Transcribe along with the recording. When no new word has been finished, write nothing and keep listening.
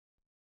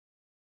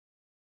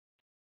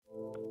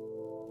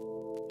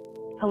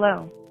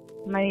Hello,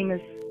 my name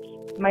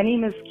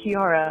is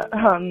Kiara,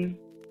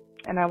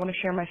 and I want to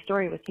share my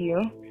story with you.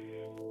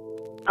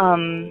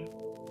 Um,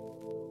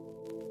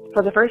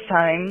 for the first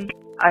time,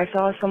 I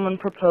saw someone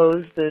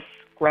propose this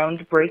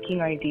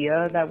groundbreaking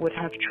idea that would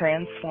have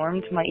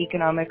transformed my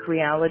economic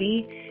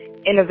reality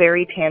in a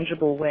very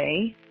tangible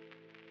way.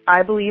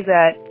 I believe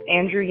that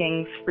Andrew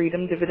Yang's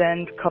freedom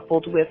dividend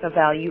coupled with a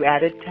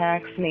value-added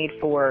tax made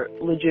for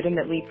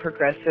legitimately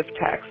progressive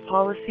tax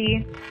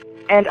policy,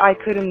 and I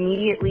could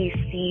immediately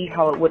see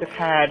how it would have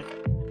had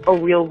a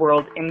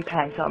real-world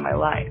impact on my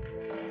life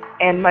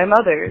and my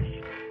mother's.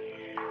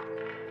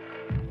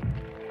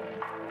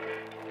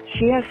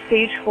 She has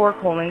stage 4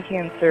 colon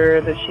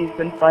cancer that she's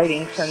been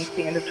fighting since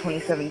the end of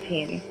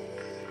 2017.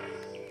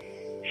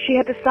 She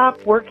had to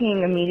stop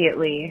working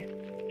immediately.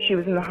 She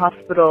was in the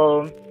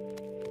hospital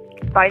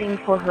fighting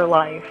for her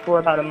life for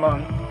about a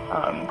month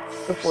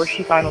before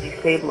she finally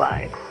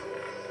stabilized.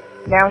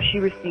 Now she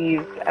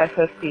receives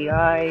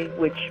SSDI,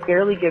 which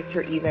barely gives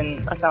her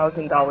even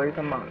 $1,000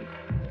 a month.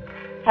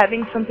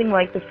 Having something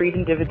like the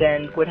Freedom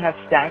Dividend would have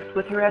stacked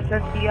with her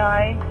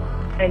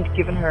SSDI and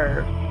given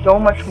her so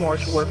much more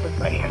to work with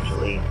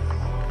financially.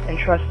 And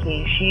trust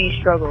me, she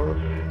struggles.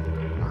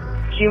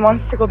 She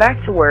wants to go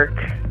back to work,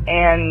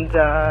 and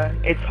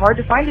it's hard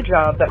to find a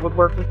job that would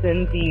work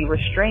within the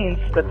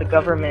restraints that the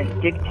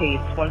government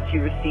dictates once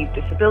you receive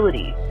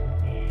disability.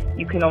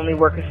 You can only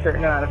work a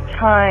certain amount of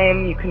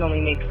time, you can only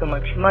make so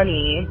much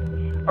money,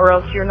 or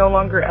else you're no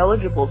longer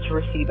eligible to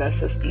receive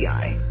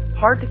SSDI.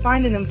 Hard to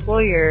find an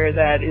employer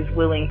that is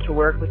willing to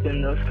work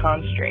within those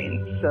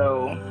constraints,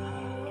 so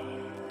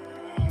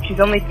she's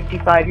only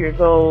 55 years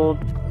old,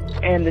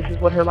 and this is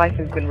what her life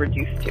has been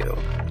reduced to.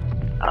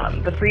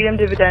 The Freedom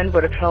Dividend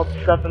would have helped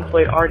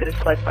self-employed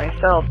artists like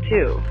myself,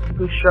 too,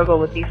 who struggle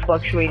with these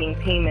fluctuating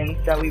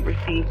payments that we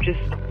receive just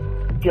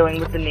dealing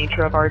with the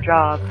nature of our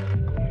job.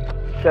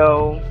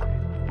 So,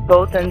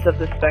 both ends of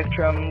the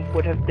spectrum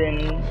would have been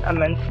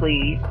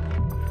immensely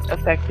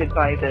affected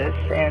by this,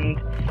 and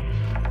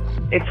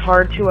it's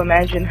hard to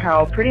imagine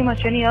how pretty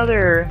much any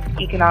other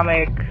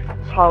economic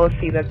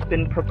policy that's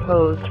been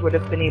proposed would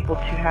have been able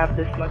to have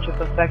this much of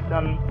effect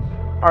on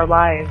our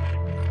lives.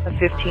 A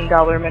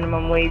 $15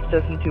 minimum wage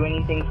doesn't do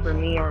anything for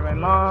me or my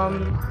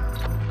mom.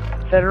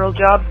 Federal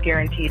jobs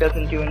guarantee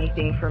doesn't do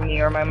anything for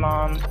me or my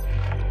mom.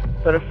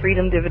 But a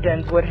Freedom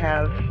Dividend would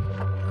have.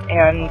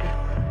 And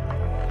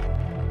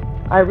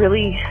I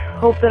really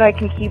hope that I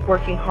can keep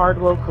working hard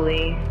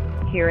locally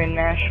here in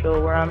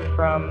Nashville, where I'm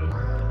from,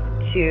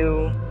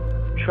 to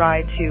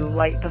try to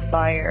light the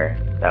fire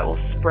that will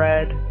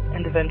spread,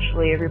 and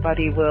eventually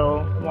everybody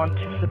will want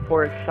to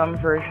support some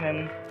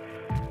version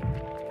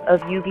of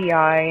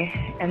UBI,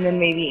 and then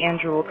maybe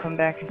Andrew will come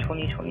back in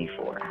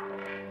 2024.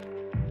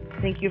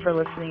 Thank you for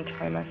listening to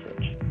my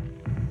message.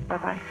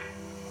 Bye-bye.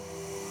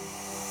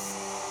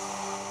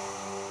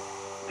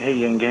 Hey,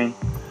 Yang Gang.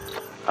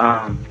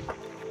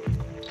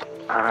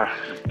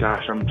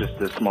 Gosh, I'm just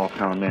a small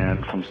town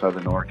man from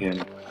Southern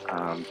Oregon.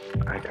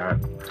 I got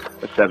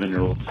a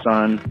 7-year-old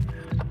son,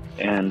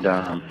 and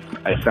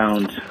I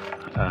found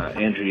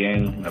Andrew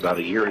Yang about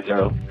a year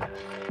ago,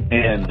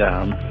 and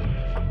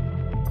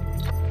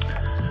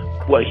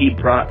what he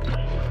brought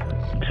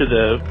to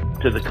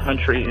the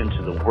country and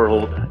to the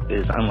world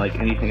is unlike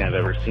anything I've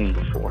ever seen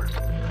before.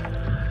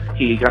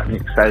 He got me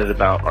excited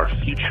about our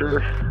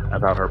future,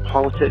 about our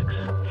politics,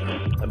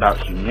 about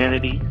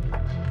humanity,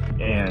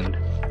 and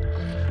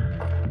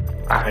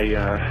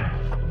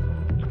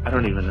I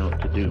don't even know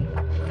what to do.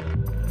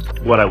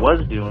 What I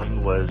was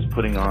doing was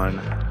putting on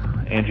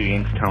Andrew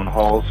Yang's town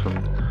halls from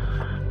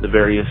the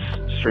various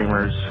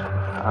streamers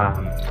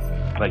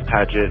like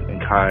Paget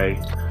and Kai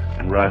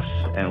and Russ,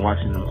 and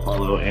watching them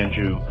follow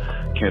Andrew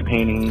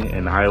campaigning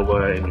in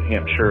Iowa and New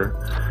Hampshire.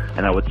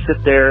 And I would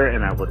sit there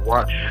and I would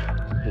watch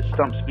his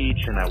stump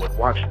speech, and I would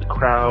watch the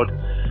crowd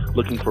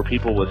looking for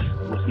people with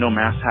no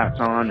mask hats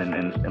on,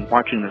 and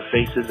watching their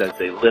faces as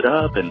they lit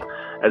up and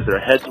as their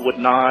heads would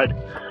nod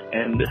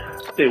and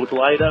they would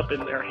light up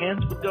and their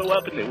hands would go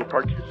up and they would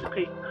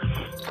participate.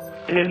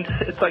 And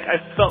it's like I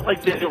felt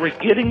like they were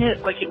getting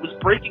it, like it was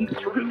breaking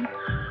through.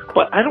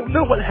 But I don't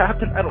know what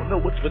happened. I don't know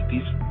what's with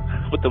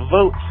the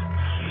votes.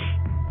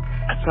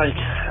 It's like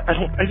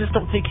I just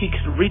don't think he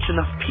could reach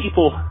enough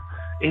people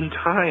in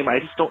time. I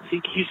just don't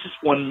think he's just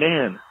one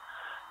man.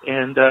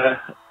 And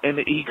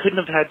he couldn't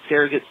have had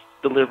surrogates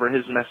deliver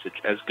his message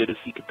as good as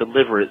he could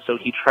deliver it, so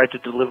he tried to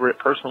deliver it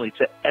personally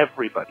to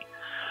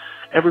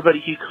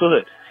everybody he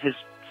could. His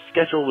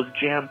schedule was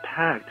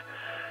jam-packed.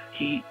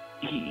 He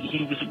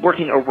was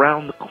working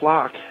around the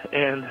clock,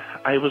 and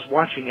I was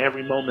watching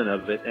every moment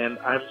of it, and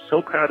I'm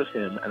so proud of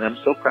him, and I'm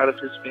so proud of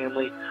his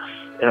family,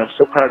 and I'm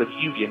so proud of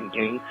you, Yang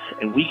Gang,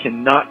 and we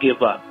cannot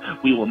give up.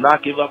 We will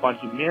not give up on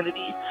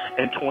humanity,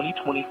 and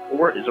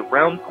 2024 is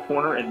around the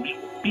corner, and we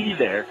will be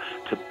there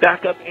to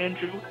back up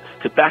Andrew,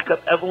 to back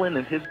up Evelyn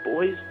and his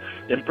boys,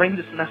 and bring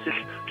this message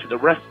to the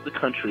rest of the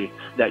country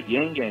that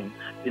Yang Gang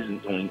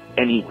isn't going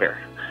anywhere,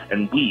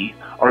 and we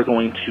are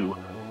going to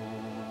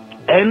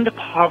end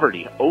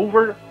poverty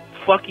over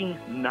fucking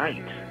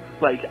night.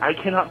 Like, I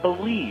cannot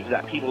believe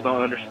that people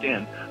don't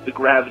understand the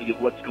gravity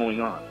of what's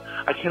going on.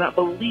 I cannot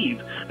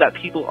believe that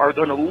people are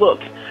going to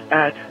look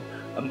at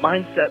a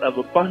mindset of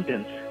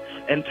abundance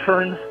and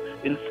turn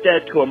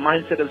instead to a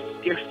mindset of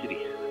scarcity.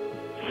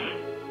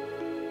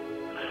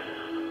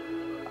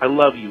 I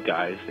love you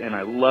guys, and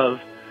I love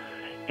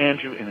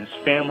Andrew and his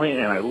family,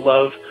 and I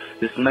love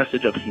this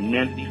message of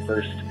humanity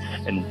first,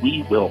 and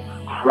we will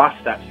cross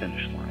that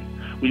finish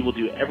line. We will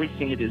do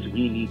everything it is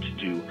we need to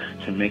do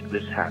to make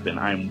this happen.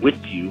 I'm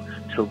with you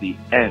till the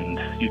end.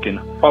 You can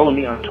follow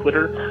me on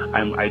Twitter.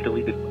 I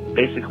deleted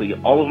basically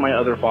all of my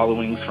other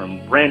followings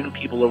from random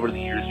people over the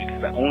years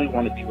because I only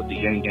want to be with the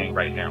Yang Gang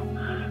right now.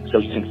 So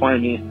you can find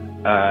me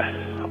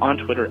on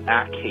Twitter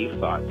at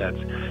KaveThought. That's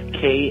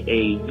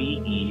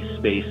Kave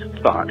space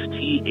Thought,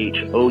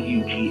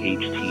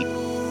 THOUGHT.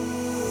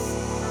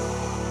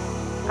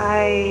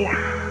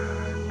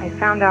 I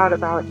found out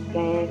about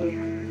Yang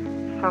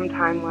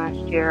sometime last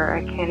year.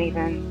 I can't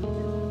even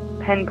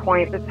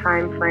pinpoint the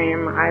time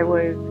frame. I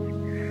was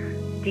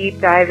deep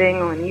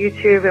diving on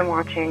YouTube and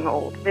watching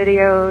old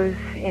videos,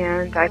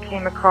 and I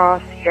came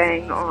across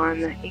Yang on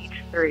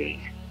H3,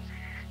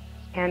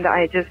 and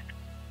I just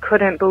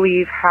couldn't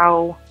believe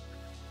how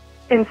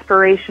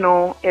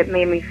inspirational it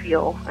made me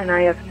feel. And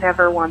I have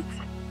never once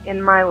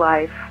in my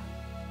life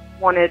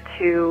wanted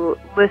to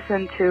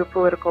listen to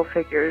political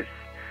figures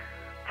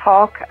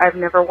talk. I've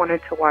never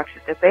wanted to watch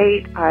a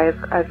debate.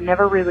 I've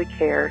never really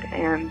cared,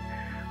 and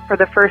for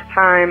the first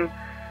time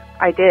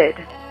I did.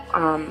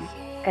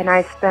 And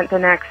I spent the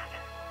next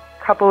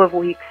couple of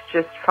weeks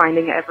just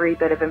finding every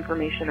bit of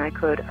information I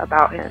could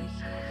about him.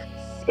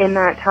 In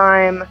that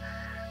time,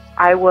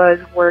 I was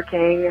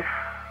working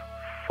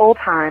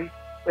full-time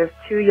with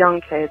 2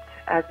 young kids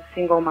as a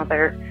single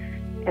mother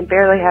and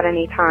barely had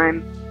any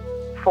time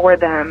for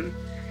them.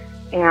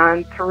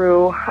 And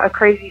through a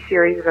crazy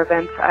series of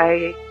events,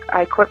 I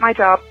quit my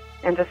job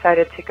and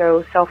decided to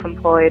go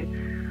self-employed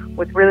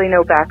with really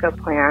no backup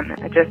plan.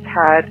 I just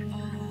had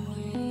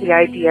the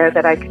idea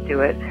that I could do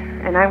it.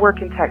 And I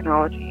work in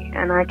technology,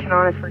 and I can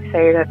honestly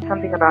say that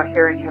something about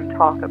hearing him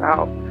talk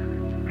about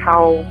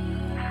how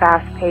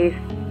fast-paced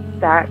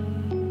that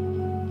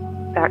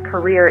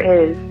career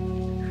is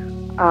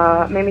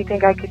made me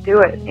think I could do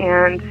it.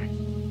 And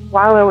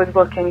while I was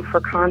looking for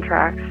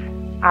contracts,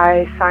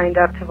 I signed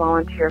up to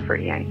volunteer for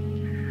Yang.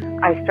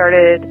 I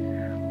started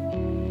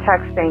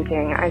text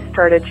banking. I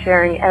started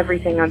sharing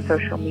everything on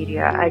social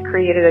media. I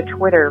created a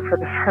Twitter for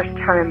the first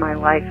time in my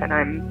life, and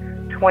I'm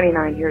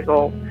 29 years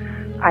old.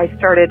 I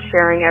started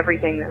sharing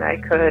everything that I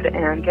could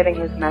and getting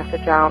his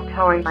message out,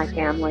 telling my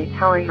family,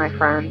 telling my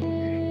friends.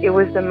 It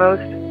was the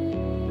most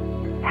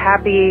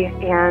happy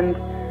and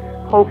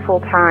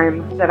hopeful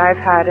time that I've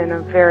had in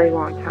a very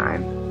long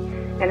time.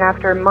 And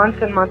after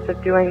months and months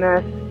of doing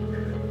this,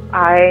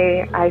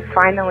 I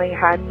finally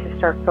had to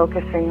start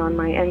focusing on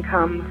my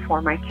income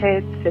for my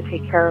kids, to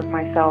take care of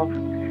myself,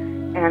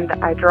 and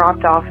I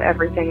dropped off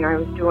everything I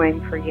was doing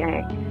for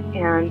Yang.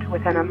 And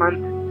within a month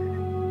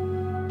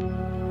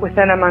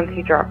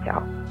he dropped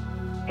out.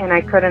 And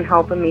I couldn't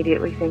help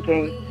immediately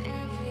thinking,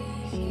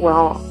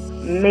 well,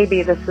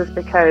 maybe this was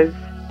because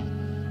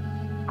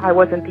I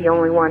wasn't the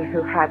only one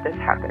who had this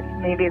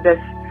happen. Maybe this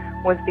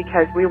was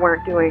because we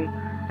weren't doing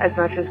as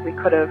much as we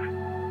could have.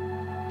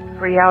 The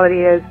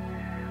reality is,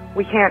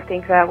 we can't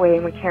think that way,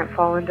 and we can't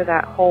fall into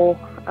that hole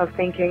of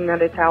thinking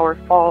that it's our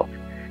fault.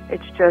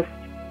 It's just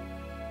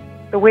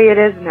the way it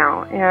is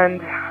now.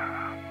 And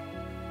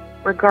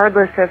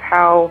regardless of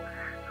how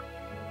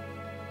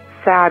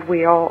sad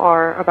we all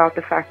are about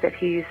the fact that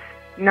he's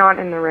not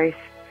in the race,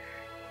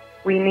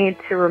 we need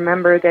to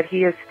remember that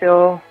he is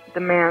still the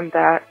man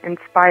that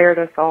inspired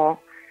us all,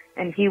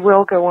 and he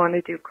will go on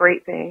to do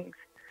great things.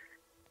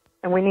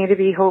 And we need to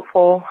be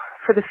hopeful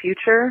for the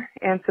future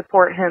and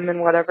support him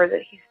in whatever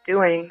that he's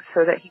doing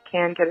so that he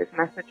can get his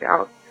message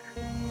out.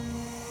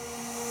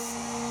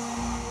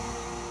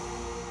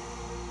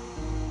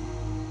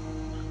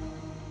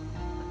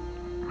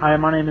 Hi,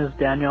 my name is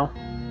Daniel.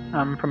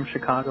 I'm from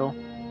Chicago.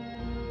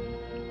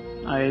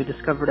 I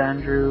discovered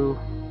Andrew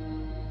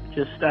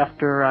just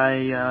after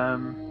I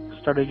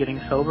started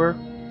getting sober.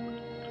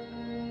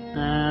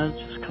 I was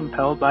just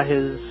compelled by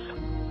his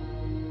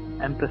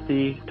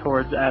empathy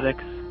towards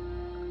addicts.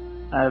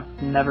 I've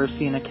never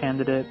seen a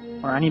candidate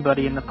or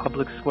anybody in the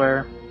public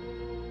square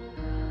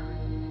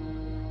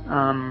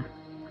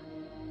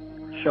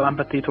show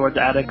empathy towards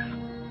addicts.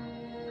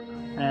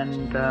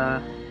 And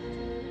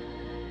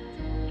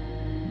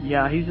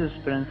yeah, he's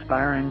just been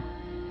inspiring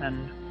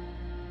and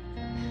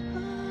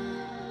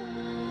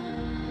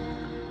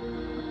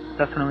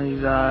definitely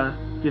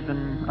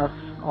given us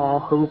all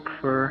hope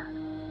for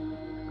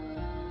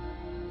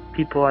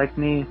people like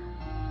me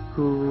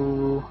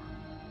who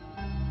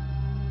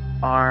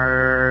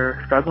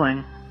are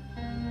struggling.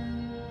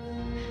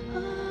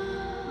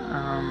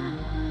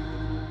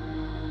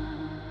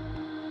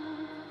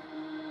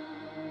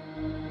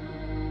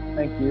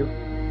 Thank you.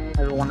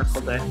 Have a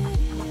wonderful day.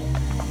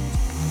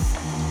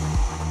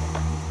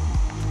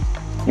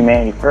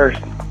 Humanity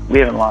first. We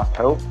haven't lost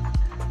hope.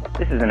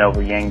 This isn't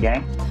over Yang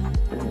Gang.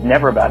 This is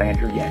never about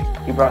Andrew Yang.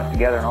 He brought us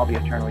together and I'll be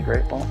eternally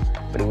grateful,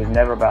 but it was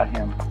never about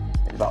him.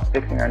 It's about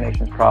fixing our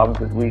nation's problems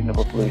with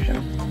reasonable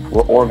solutions.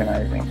 We're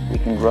organizing. We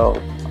can grow.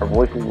 Our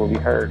voices will be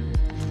heard.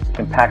 We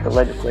can pack the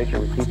legislature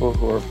with people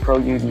who are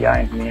pro-UBI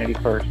and humanity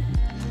first.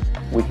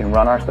 We can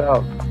run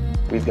ourselves.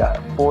 We've got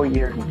 4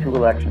 years and 2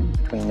 elections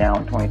between now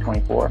and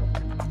 2024.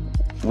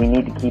 We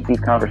need to keep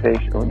these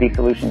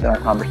solutions in our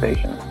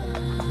conversations.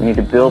 We need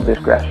to build this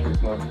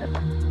grassroots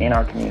movement in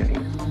our communities.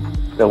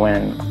 So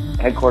when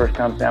headquarters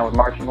comes down with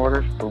marching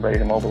orders, we're ready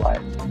to mobilize.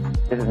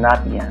 This is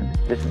not the end.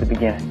 This is the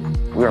beginning.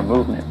 We're a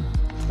movement.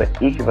 But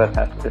each of us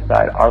has to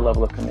decide our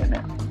level of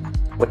commitment,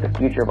 what the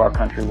future of our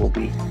country will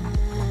be.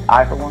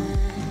 I, for one,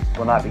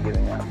 will not be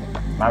giving up.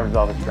 My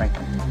resolve is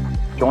strengthened.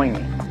 Join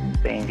me.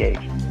 Stay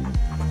engaged.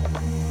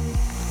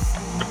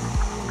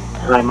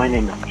 Hi, my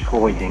name is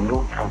Troy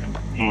Dingle,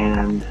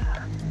 and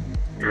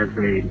as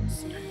a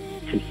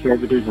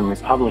conservative and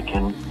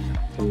Republican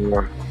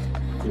for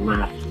the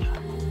last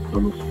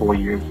almost 4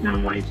 years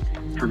now, I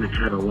haven't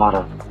had a lot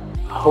of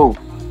hope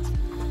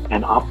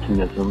and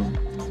optimism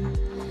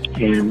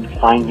in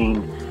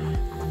finding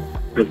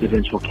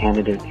presidential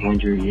candidate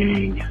Andrew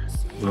Yang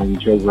on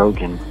Joe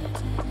Rogan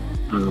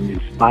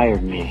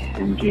inspired me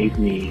and gave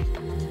me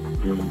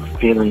a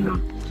feeling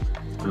of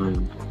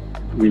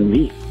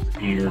relief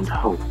and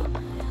hope.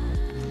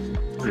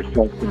 I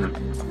felt that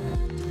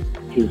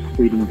his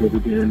freedom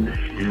dividend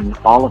and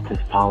all of his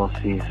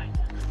policies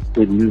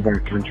would move our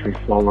country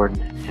forward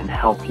and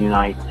help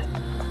unite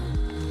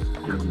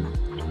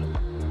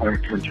our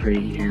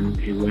country in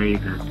a way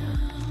that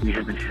we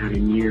haven't had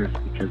in years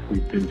because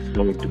we've been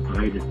so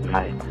divided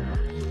by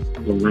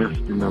the left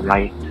and the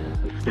right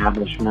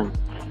establishment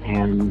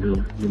and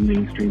the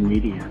mainstream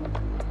media.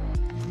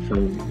 So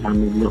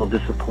I'm a little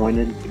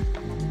disappointed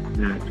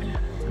that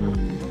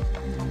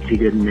he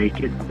didn't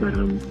make it, but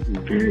I'm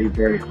very,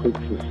 very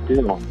hopeful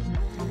still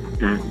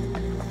that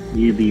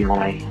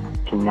UBI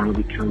can now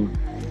become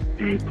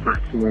a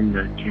platform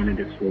that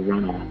candidates will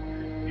run on.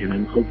 And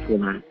I'm hopeful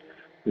that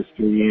Mr.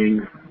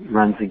 Yang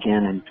runs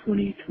again in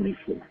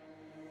 2024.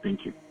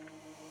 Thank you.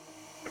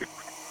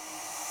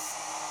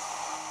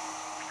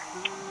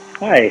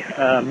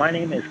 Hi, my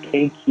name is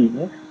Kay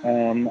Keaton.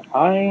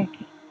 I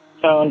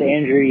found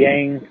Andrew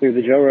Yang through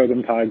the Joe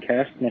Rogan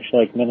podcast, much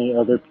like many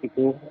other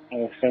people, I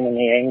assume, in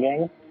the Yang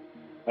Gang.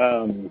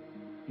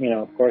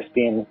 Of course,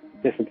 being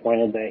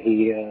disappointed that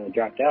he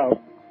dropped out.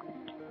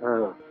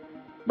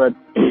 But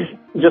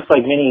just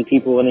like many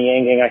people in the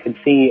Yang Gang, I could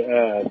see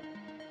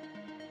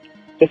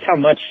just how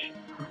much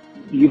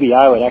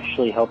UBI would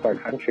actually help our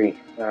country.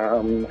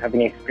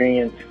 Having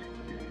experienced,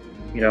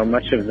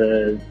 much of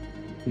the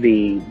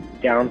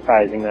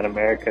downsizing that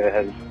America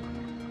has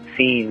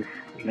seen,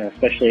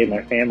 especially in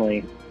my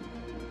family.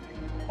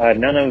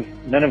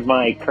 None of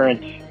my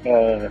current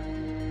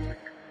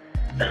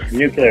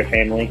nuclear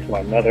family,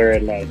 my mother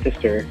and my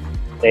sister,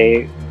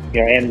 they,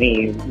 and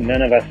me,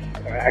 none of us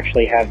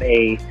actually have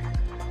a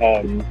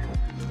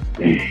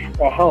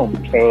home.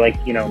 So,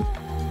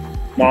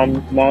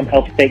 Mom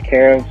helps take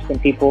care of some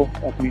people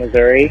up in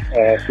Missouri.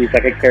 She's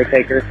like a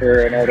caretaker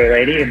for an older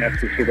lady, and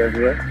that's what she does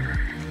with.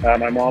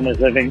 My mom is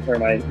living, or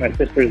my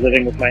sister is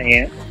living with my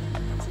aunt,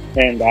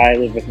 and I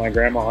live with my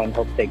grandma and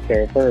help take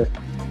care of her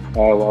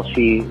while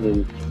she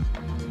is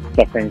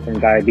suffering from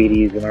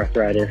diabetes and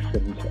arthritis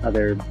and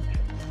other,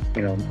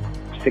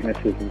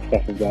 sicknesses and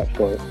stuff of that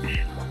sort.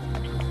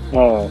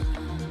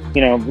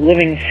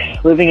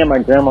 Living at my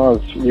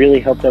grandma's really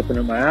helped open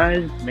up my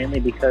eyes, mainly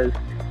because,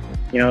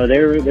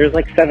 there's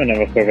like 7 of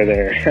us over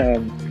there.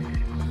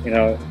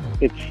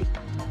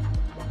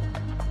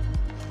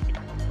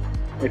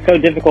 It's so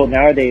difficult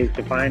nowadays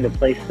to find a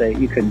place that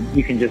you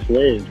can just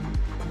live,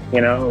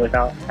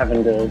 without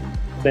having to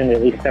spend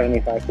at least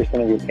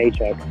 75% of your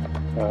paycheck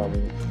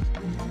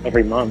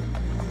every month.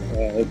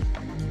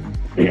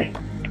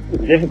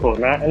 It's difficult,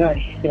 and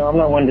I'm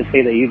not one to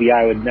say that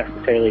UBI would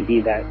necessarily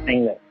be that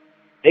thing that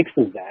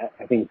fixes that.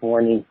 I think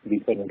more needs to be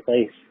put in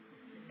place,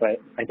 but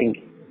I think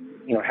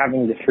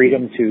having the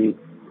freedom to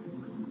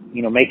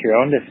make your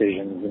own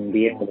decisions and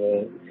be able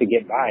to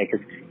get by,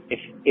 because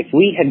if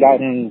we had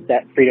gotten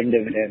that freedom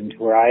dividend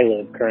where I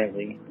live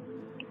currently,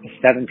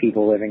 7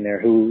 people living there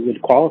who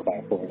would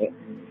qualify for it,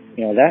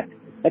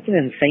 that's an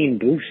insane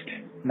boost.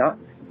 Not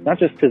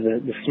just to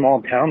the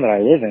small town that I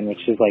live in,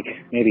 which is like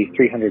maybe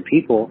 300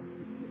 people,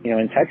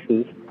 in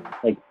Texas,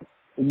 like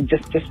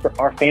just for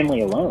our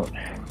family alone,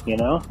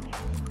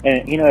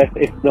 And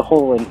if the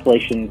whole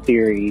inflation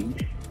theory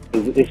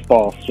is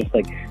false, just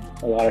like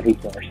a lot of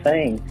people are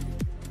saying,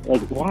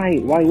 like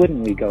why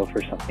wouldn't we go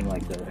for something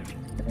like this?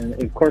 And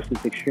of course,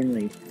 it's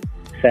extremely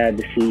sad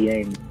to see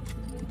Yang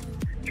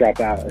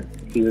drop out.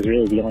 He was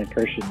really the only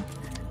person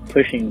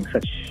pushing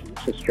such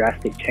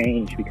drastic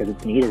change because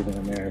it's needed in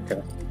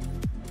America.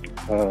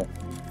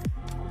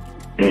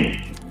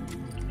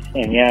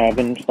 And yeah, I've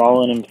been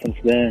following him since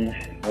then.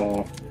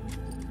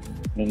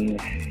 And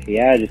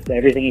yeah, just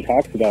everything he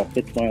talks about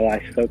fits my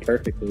life so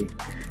perfectly.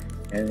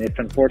 And it's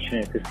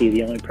unfortunate to see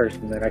the only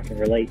person that I can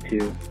relate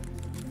to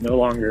no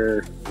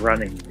longer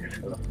running.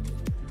 So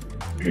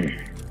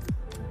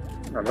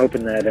I'm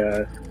hoping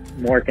that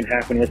more can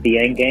happen with the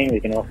Yang Gang. We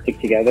can all stick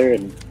together.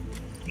 And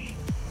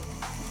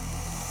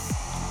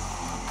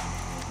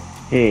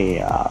hey,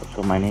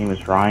 so my name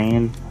is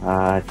Ryan.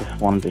 I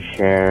just wanted to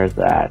share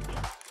that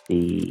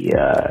the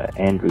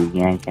Andrew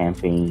Yang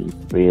campaign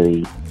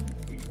really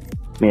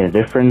made a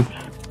difference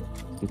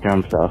in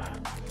terms of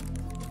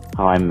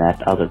how I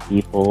met other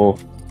people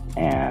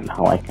and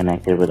how I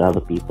connected with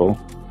other people.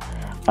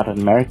 As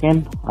an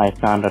American, I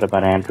found out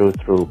about Andrew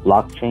through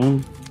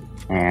blockchain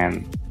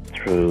and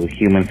through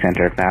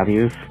human-centered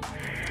values.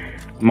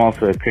 I'm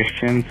also a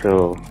Christian,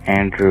 so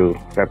Andrew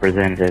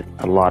represented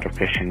a lot of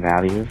Christian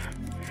values.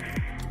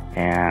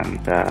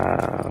 And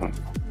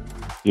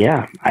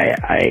yeah,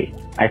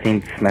 I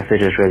think this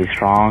message is really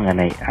strong,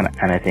 and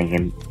I think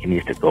it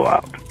needs to go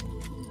out.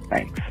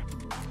 Thanks.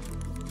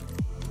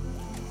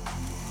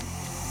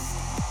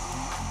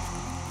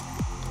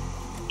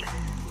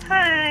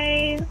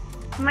 Hi,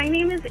 my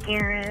name is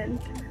Erin,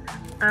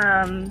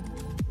 and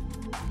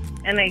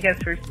I guess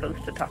we're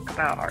supposed to talk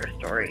about our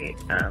story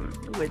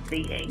with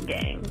the Yang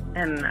Gang,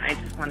 and I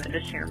just wanted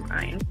to share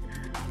mine.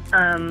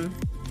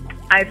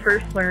 I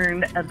first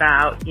learned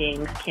about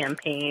Yang's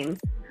campaign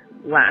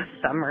last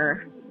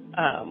summer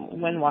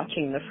when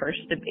watching the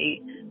first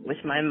debate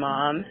with my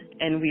mom,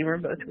 and we were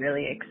both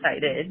really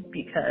excited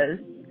because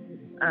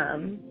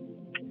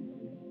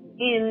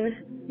in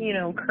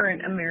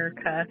current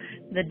America,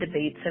 the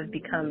debates have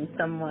become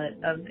somewhat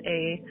of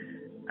a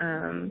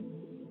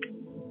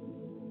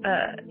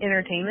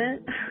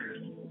entertainment.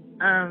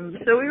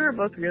 So we were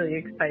both really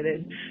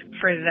excited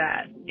for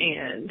that,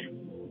 and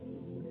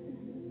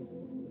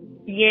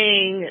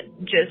Yang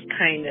just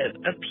kind of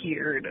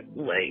appeared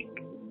like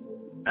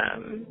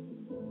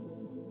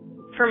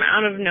from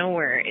out of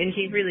nowhere, and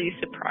he really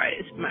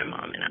surprised my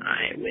mom and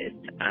I with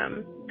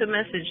the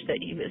message that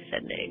he was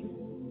sending.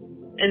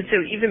 And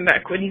so even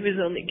back when he was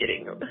only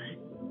getting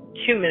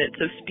 2 minutes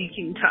of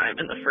speaking time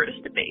in the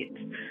first debate,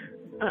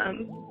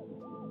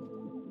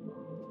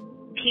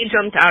 he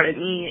jumped out at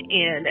me,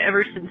 and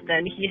ever since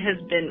then he has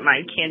been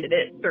my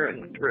candidate through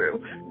and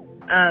through.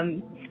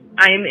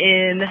 I'm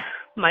in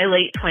my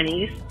late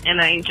 20s, and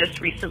I just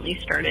recently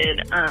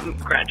started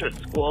graduate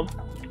school,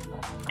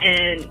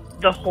 and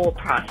the whole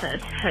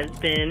process has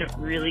been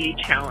really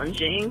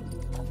challenging,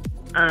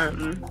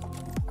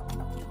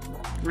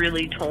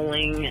 really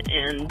tolling,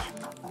 and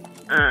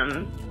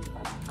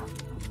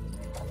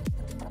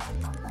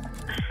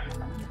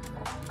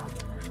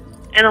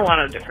a lot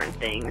of different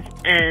things.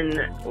 And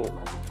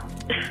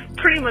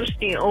pretty much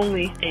the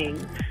only thing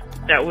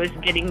that was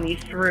getting me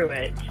through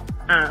it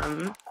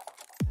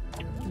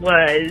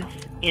was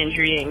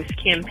Andrew Yang's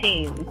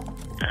campaign,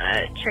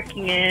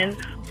 checking in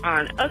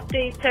on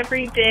updates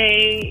every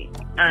day,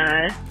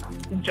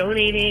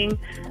 donating,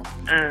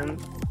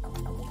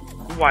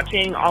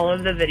 watching all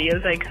of the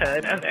videos I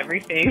could of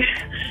everything.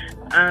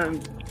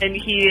 And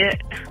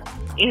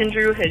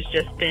Andrew has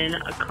just been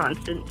a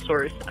constant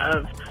source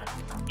of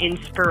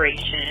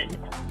inspiration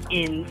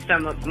in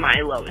some of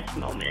my lowest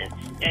moments.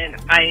 And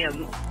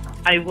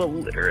I will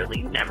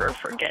literally never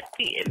forget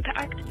the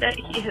impact that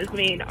he has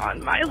made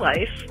on my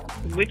life,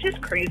 which is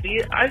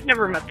crazy. I've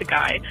never met the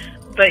guy,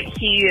 but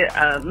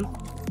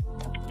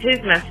his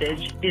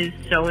message is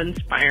so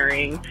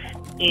inspiring,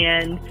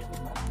 and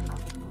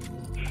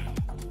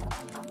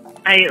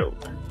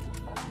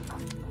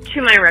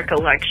to my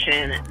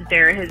recollection,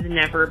 there has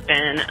never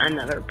been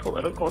another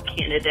political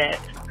candidate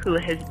who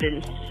has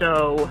been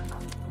so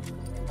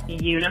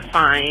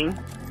unifying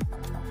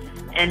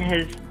and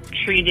has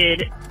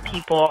treated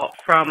people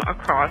from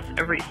across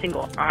every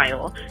single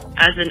aisle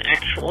as an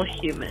actual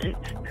human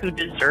who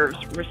deserves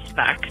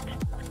respect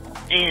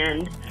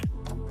and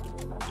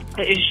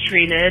is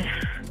treated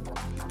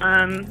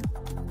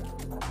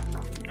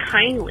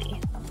kindly.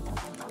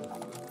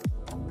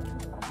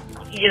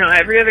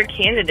 Every other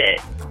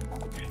candidate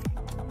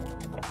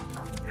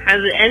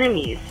has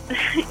enemies,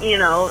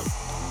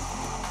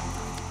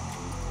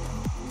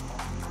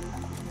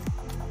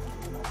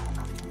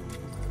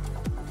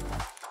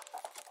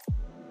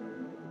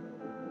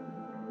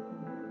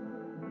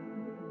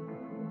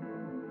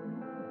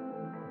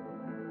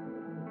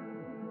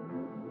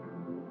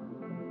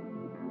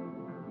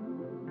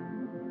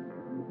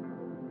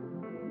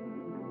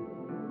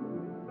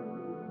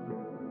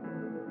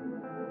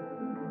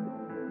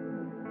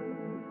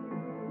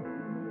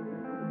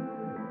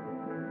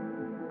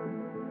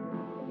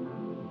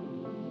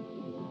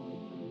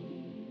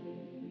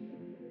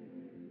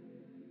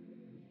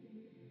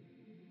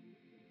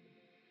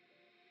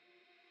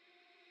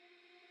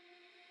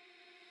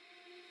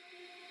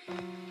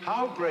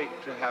 How great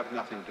to have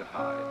nothing to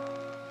hide.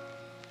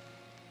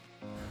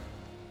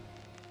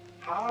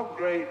 How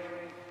great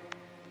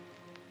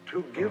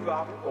to give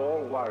up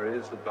all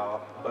worries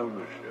about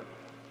ownership.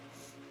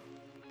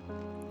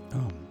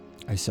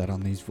 I sat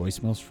on these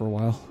voicemails for a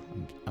while.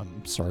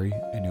 I'm sorry.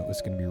 I knew it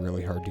was going to be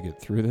really hard to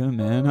get through them,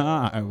 and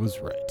I was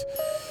right.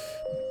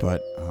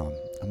 But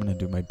I'm going to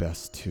do my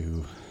best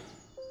to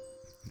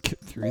get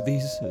through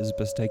these as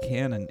best I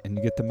can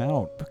and get them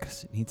out,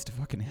 because it needs to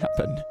fucking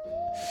happen.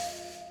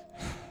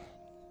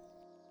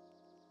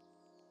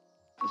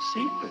 The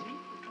secret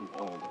to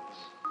all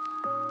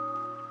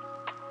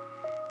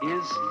this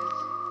is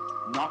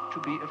not to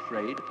be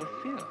afraid of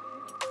fear.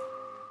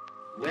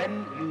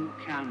 When you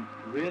can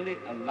really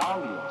allow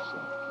yourself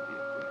to be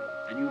afraid,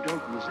 and you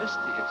don't resist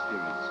the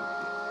experience of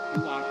fear,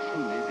 you are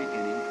truly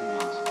beginning to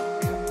master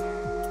fear.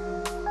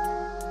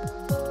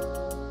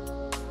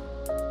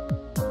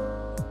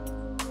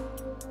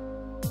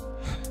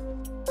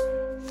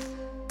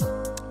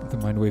 The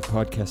Mindwave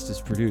podcast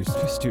is produced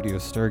by Studio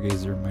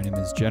Stargazer. My name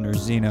is Jenner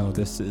Zeno.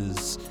 This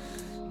is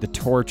the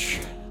torch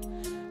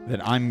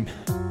that I'm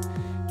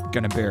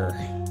gonna bear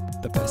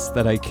the best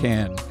that I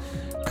can.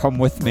 Come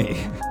with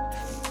me,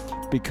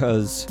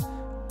 because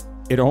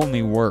it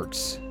only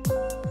works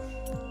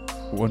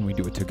when we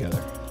do it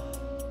together.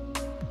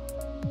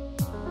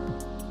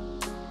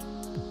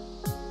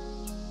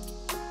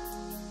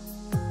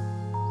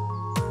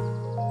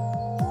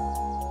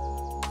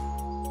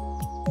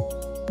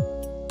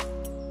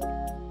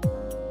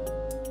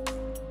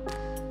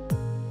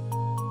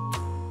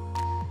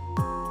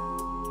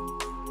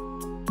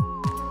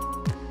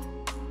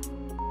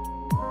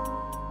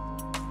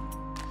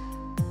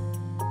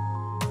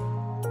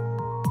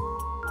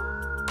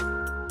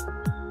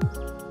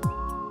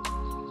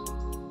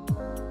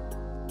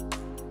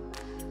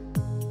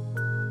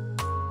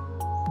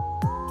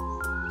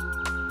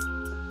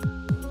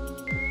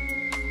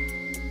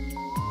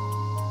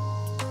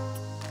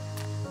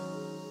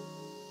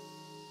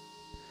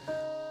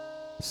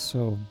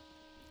 So,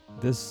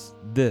 this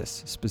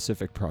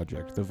specific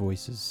project, the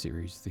Voices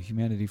series, the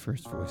Humanity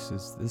First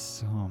Voices,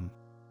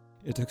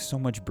 it took so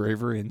much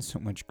bravery and so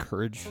much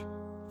courage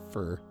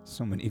for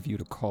so many of you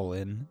to call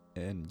in,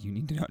 and you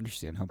need to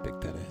understand how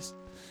big that is.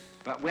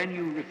 But when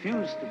you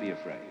refuse to be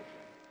afraid,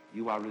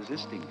 you are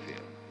resisting fear.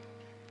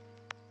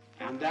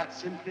 And that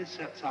simply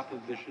sets up a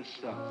vicious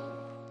circle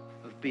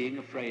of being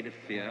afraid of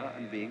fear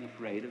and being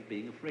afraid of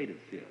being afraid of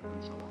fear,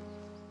 and so on.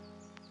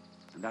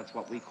 And that's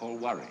what we call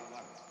worry.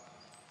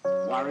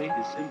 Worry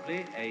is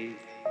simply a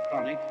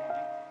chronic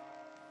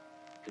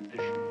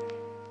condition.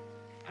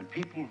 And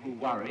people who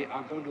worry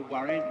are going to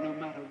worry no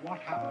matter what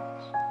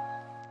happens.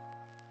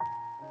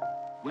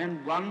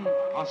 When one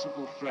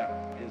possible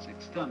threat is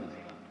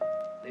exterminated,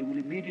 they will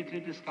immediately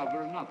discover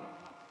another.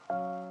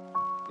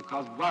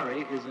 Because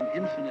worry is an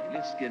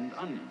infinitely skinned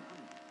onion.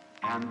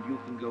 And you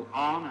can go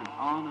on and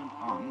on and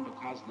on,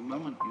 because the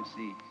moment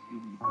you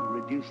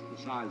reduce the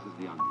size of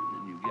the onion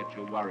and you get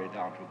your worry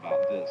down to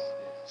about this,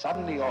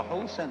 suddenly your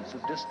whole sense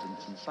of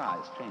distance and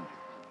size changes.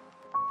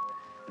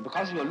 And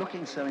because you're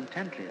looking so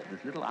intently at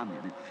this little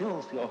onion, it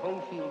fills your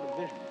whole field of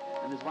vision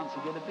and is once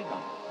again a big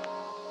onion.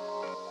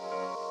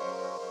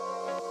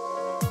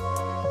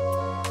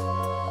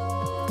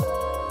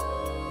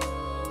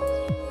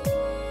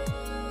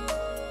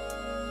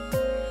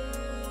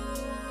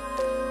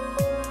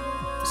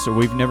 So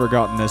we've never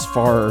gotten this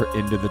far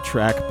into the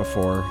track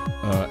before.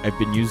 I've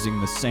been using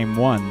the same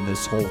one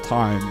this whole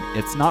time.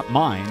 It's not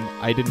mine.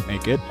 I didn't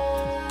make it.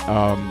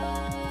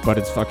 But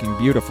it's fucking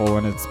beautiful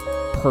and it's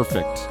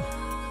perfect.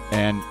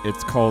 And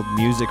it's called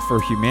Music for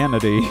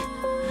Humanity,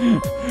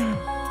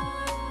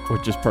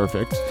 which is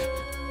perfect.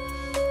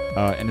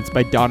 And it's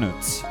by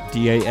Danutz,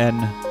 D-A-N-U-T-Z.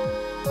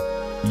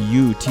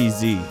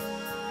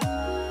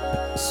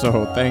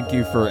 So thank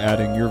you for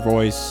adding your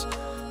voice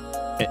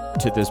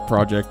to this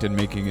project and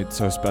making it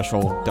so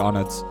special,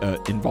 Danutz,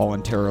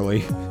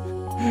 involuntarily.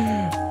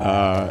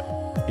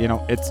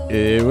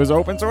 It was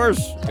open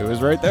source. It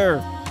was right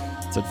there.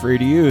 It said free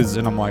to use,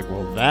 and I'm like,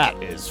 well, that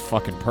is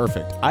fucking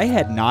perfect. I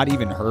had not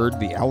even heard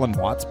the Alan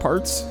Watts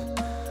parts,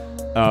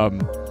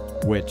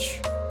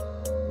 which,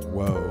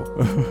 whoa.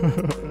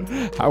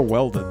 How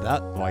well did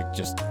that,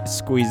 just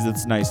squeeze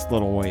its nice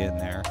little way in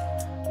there.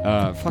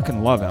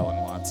 Fucking love Alan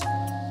Watts.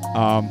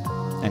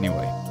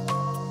 Anyway.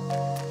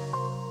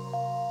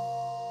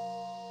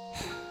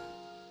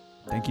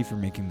 Thank you for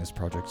making this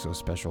project so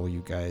special,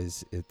 you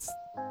guys. It's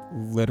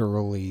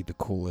literally the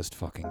coolest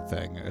fucking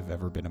thing I've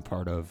ever been a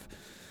part of.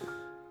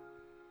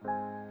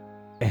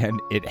 And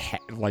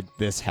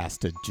this has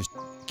to just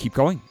keep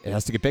going. It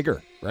has to get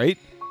bigger, right?